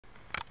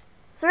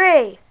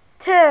3,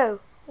 2,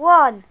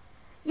 1.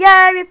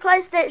 Yay, we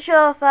placed it,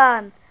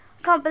 Surefan.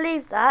 I can't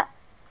believe that.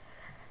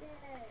 Yay.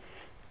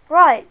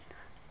 Right,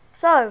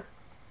 so,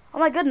 oh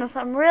my goodness,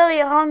 I'm really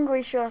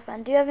hungry,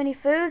 Surefan. Do you have any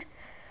food?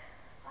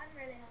 I'm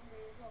really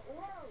hungry as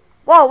well.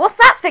 Whoa, what's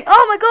that thing?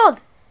 Oh my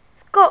god!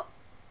 It's got...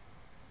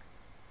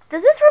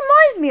 Does this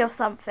remind me of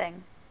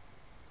something?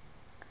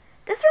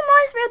 This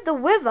reminds me of the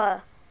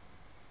Wither.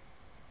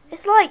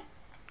 It's like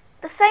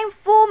the same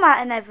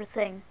format and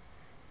everything.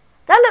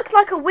 That looks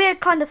like a weird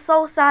kind of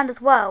soul sand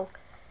as well.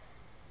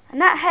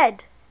 And that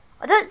head,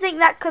 I don't think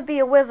that could be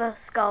a Wither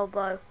skull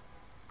though.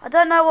 I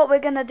don't know what we're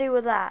gonna do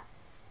with that.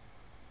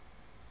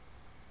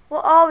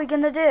 What are we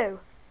gonna do?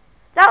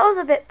 That was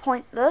a bit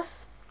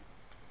pointless.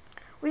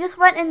 We just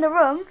went in the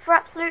room for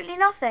absolutely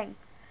nothing.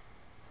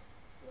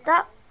 Yeah,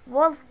 That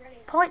was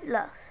really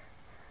pointless.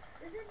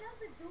 There's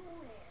another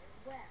door here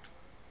as well.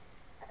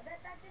 I bet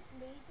that just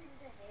leads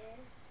into here.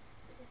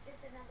 This is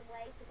just another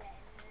way to get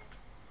in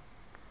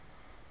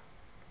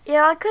here.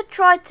 Yeah, I could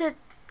try to...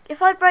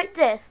 If I break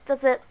this, does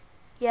it...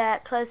 Yeah,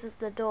 it closes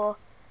the door.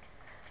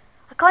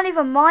 I can't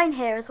even mine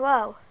here as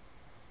well.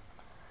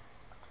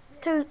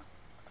 Yeah.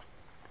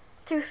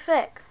 Too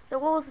thick. The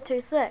walls are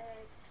too thick.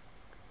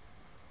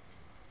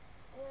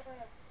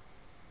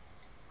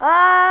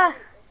 Ah!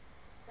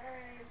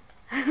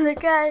 Sorry.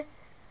 Okay.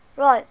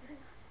 Right.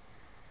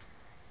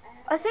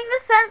 I think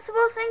the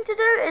sensible thing to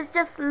do is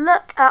just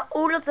look at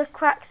all of the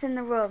cracks in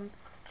the room,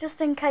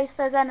 just in case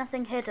there's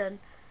anything hidden.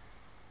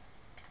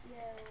 Yeah,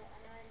 and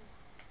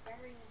I'm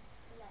very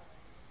slow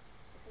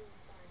because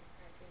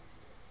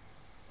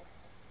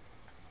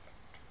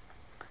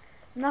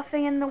I'm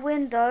Nothing in the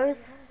windows. really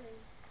hungry.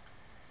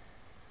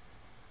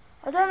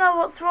 I don't know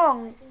what's wrong.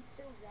 I can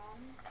still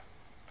run.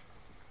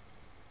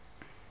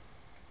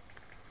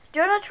 Do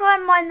you want to try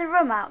and mine the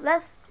room out?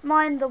 Let's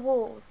mine the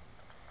walls.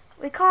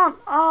 We can't.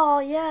 Oh,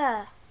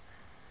 yeah.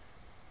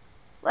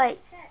 Wait.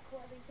 Check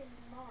what we can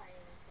mine.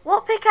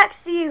 What pickaxe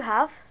do you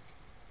have?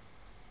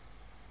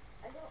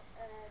 I got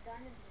a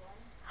diamond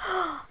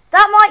one.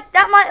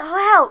 that might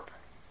help.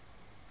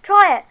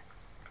 Try it.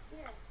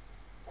 Yeah.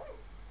 Oh.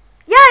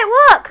 Yeah, it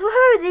works.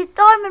 Woohoo! The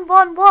diamond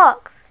one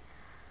works.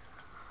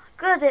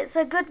 Good. It's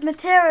a good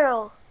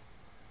material.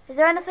 Is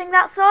there anything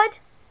that side?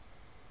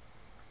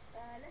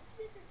 Let's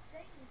do the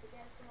thing to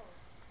get across.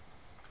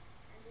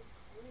 And it's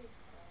weird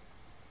stuff.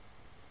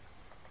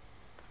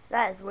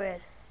 That is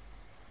weird.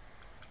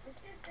 There's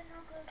just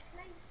another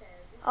place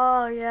there.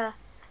 Oh yeah.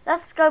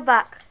 Let's go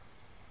back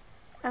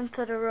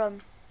into the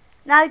room.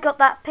 Now you've got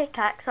that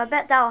pickaxe. I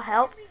bet that'll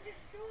help.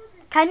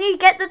 Can you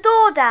get the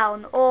door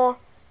down, or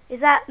is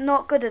that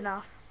not good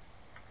enough?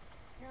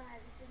 No,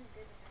 this isn't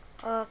good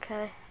enough.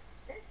 Okay.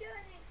 Let's go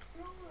and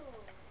explore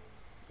and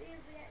see if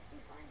we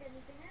actually find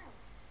anything else.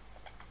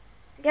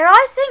 Yeah,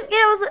 I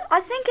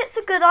think it's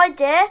a good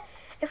idea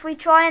if we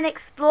try and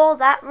explore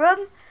that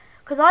room,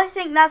 because I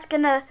think that's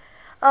gonna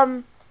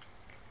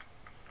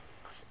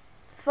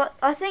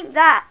I think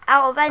that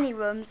out of any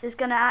rooms is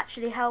gonna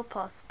actually help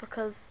us,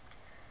 because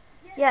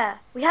yeah,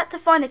 we had to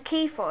find a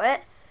key for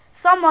it.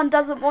 Someone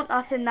doesn't want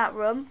us in that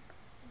room,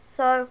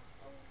 so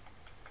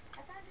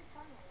I found a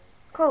tunnel.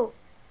 cool.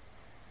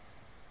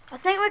 I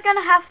think we're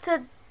gonna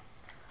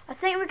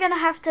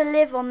have to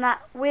live on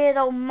that weird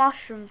old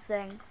mushroom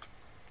thing.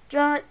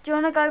 Do you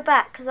wanna go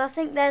back? Because I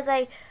think there's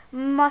a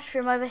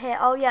mushroom over here.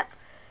 Oh yep,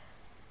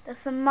 there's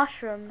some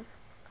mushrooms.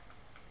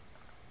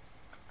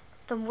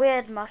 Some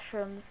weird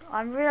mushrooms.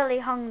 I'm really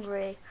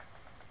hungry.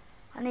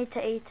 I need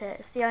to eat it.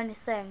 It's the only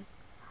thing.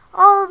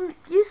 Oh,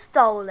 you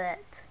stole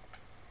it.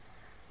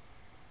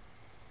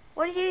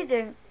 What are you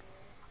doing?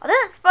 I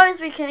don't suppose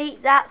we can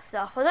eat that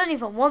stuff. I don't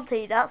even want to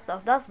eat that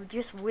stuff. That's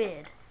just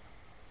weird.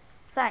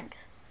 Thanks.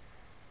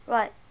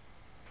 Right.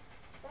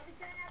 But we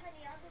don't have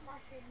any other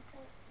mushrooms to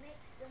mix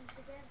them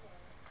together.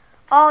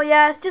 Oh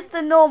yeah, it's just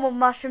a normal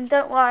mushroom.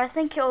 Don't worry. I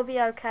think it will be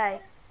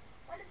okay.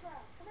 Oliver,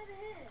 come over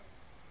here.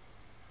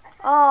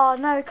 Oh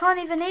no, we can't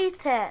even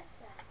eat it.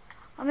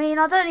 I mean,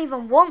 I don't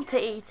even want to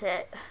eat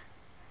it.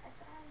 I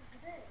found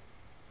this.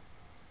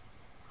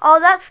 Oh,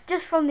 that's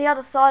just from the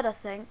other side, I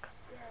think.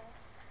 Yeah.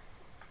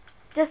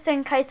 Just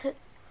in case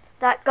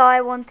that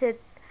guy wanted,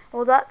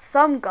 or that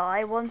some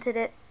guy wanted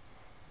it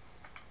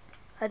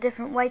a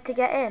different way to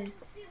get in.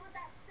 See what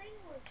that thing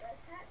was that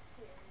attacked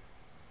you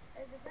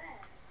over there.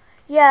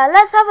 Yeah,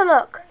 let's have a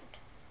look.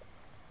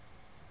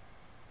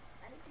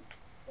 I need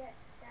to get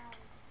down.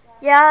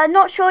 Yeah, I'm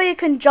not sure you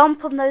can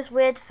jump on those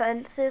weird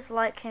fences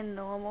like in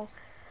normal.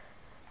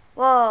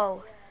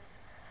 Whoa. Yeah.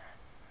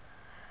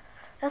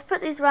 Let's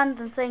put these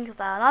random things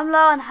down. I'm low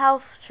on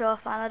health,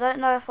 Surefan. I don't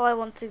know if I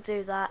want to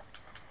do that.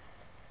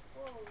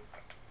 Whoa.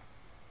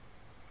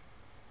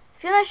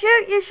 It's gonna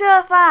shoot you,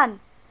 Surefan.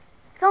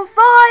 It's on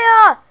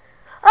fire!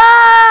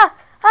 Ah!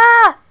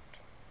 Ah!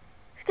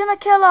 It's gonna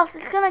kill us.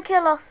 It's gonna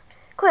kill us.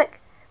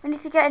 Quick, we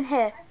need to get in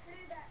here. I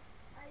threw that.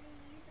 I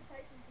used the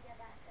potion to get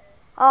back there.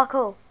 Oh,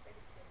 cool.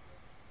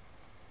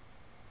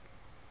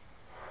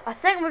 I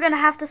think we're gonna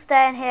have to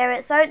stay in here.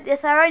 It's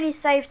our only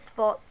safe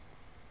spot.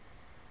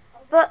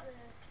 But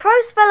Pro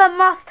Speller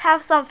must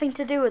have something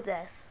to do with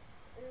this.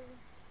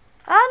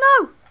 Oh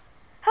no!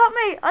 Help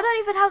me! I don't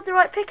even have the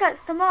right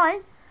pickaxe to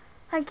mine.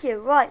 Thank you.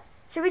 Right.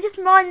 Should we just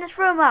mine this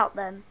room out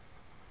then?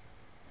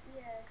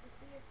 Yeah, to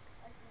see if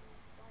I can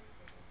find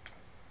anything.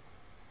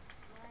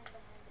 Mine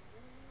behind the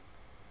room.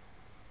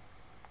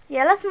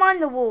 Yeah, let's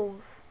mine the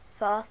walls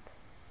first.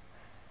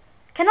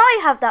 Can I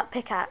have that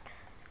pickaxe?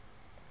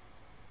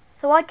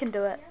 So I can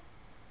do it. Yeah.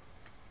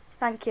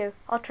 Thank you.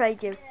 I'll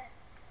trade you. Yeah.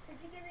 Could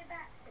you give it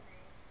back to me?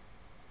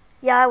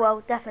 Yeah, I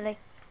will, definitely.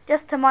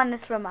 Just to mine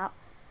this room out.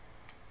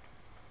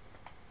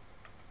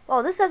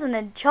 Oh, this has an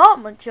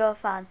enchantment,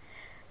 Surefan.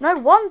 No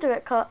wonder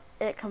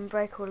it can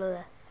break all of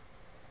this.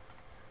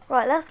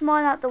 Right, let's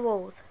mine out the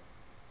walls.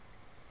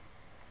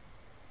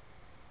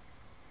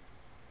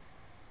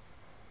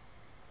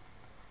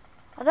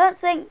 I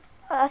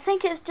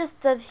think it's just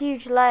a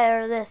huge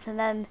layer of this and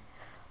then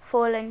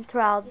falling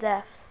through our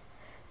depths.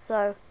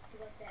 So,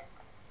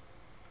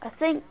 I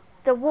think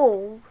the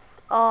walls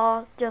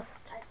are just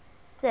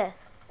this.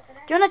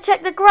 Do you want to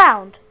check the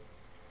ground?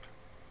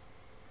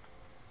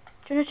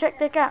 Do you want to check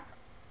the ground?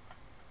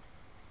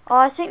 Oh,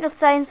 I think the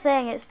same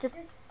thing. It's just...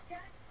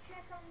 Just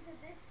check onto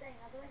this thing,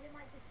 otherwise it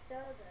might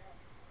disturb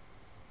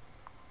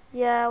it.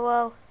 Yeah,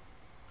 well...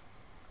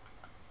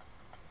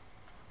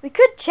 We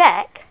could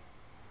check.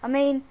 I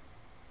mean...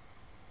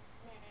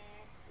 Nah,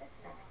 let's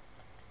not.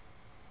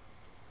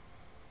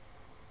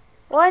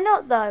 Why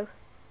not though?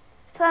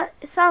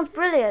 It sounds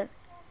brilliant.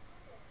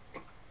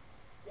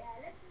 Yeah,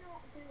 let's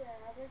not do it,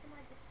 otherwise it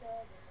might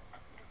disturb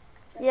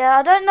it. Yeah,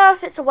 I don't know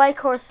if it's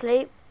awake or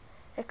asleep.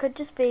 It could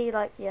just be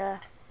like, yeah.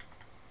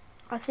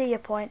 I see your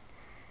point.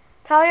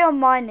 Carry on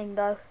mining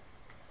though.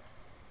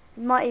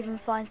 You might even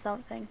find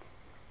something.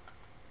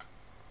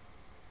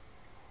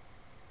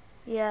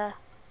 Yeah.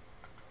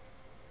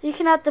 You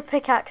can add the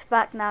pickaxe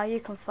back now, you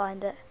can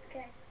find it.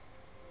 Okay,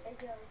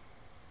 it's yours.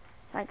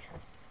 Thanks.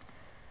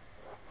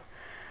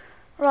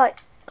 Right,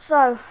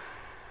 so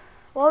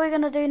what are we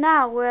going to do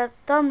now? We're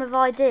done with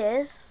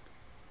ideas.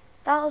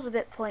 That was a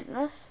bit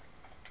pointless.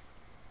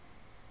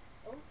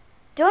 Oh.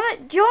 Do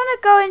you want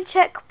to go and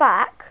check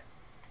back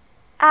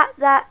at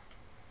that...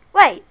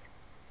 Wait.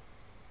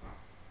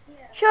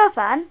 Yeah.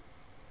 Surefan,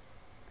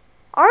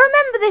 I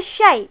remember this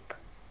shape.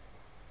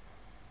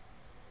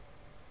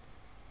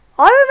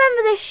 I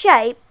remember this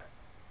shape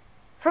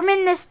from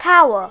in this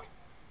tower.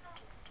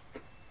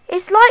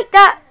 It's like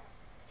that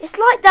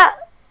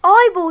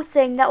eyeball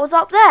thing that was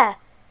up there.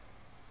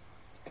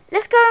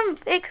 Let's go and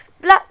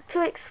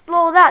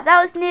explore that.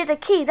 That was near the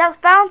key. That was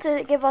bound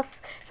to give us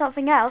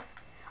something else.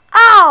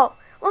 Ow!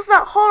 What's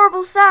that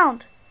horrible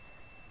sound?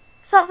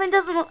 Something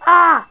doesn't want...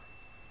 Ah!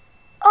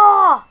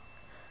 Oh!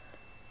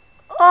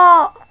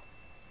 Oh!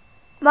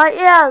 My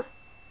ears!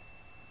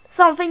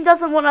 Something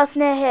doesn't want us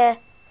near here.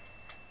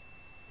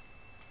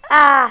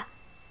 Ah!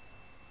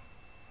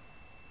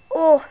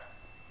 Oh!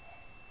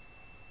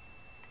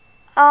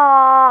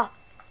 Ah!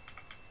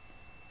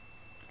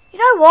 You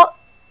know what?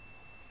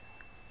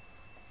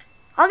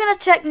 I'm gonna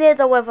check near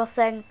the weather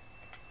thing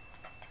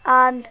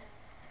and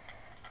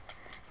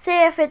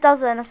see if it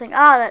does anything.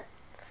 Ah, that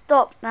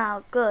stopped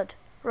now. Good.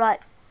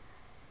 Right.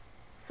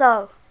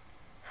 So,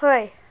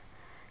 3,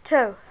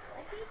 2,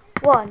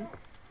 1.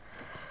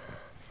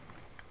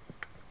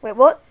 Wait,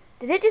 what?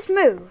 Did it just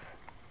move?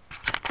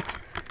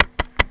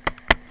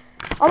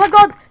 Oh my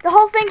god, the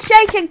whole thing's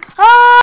shaking. Ah!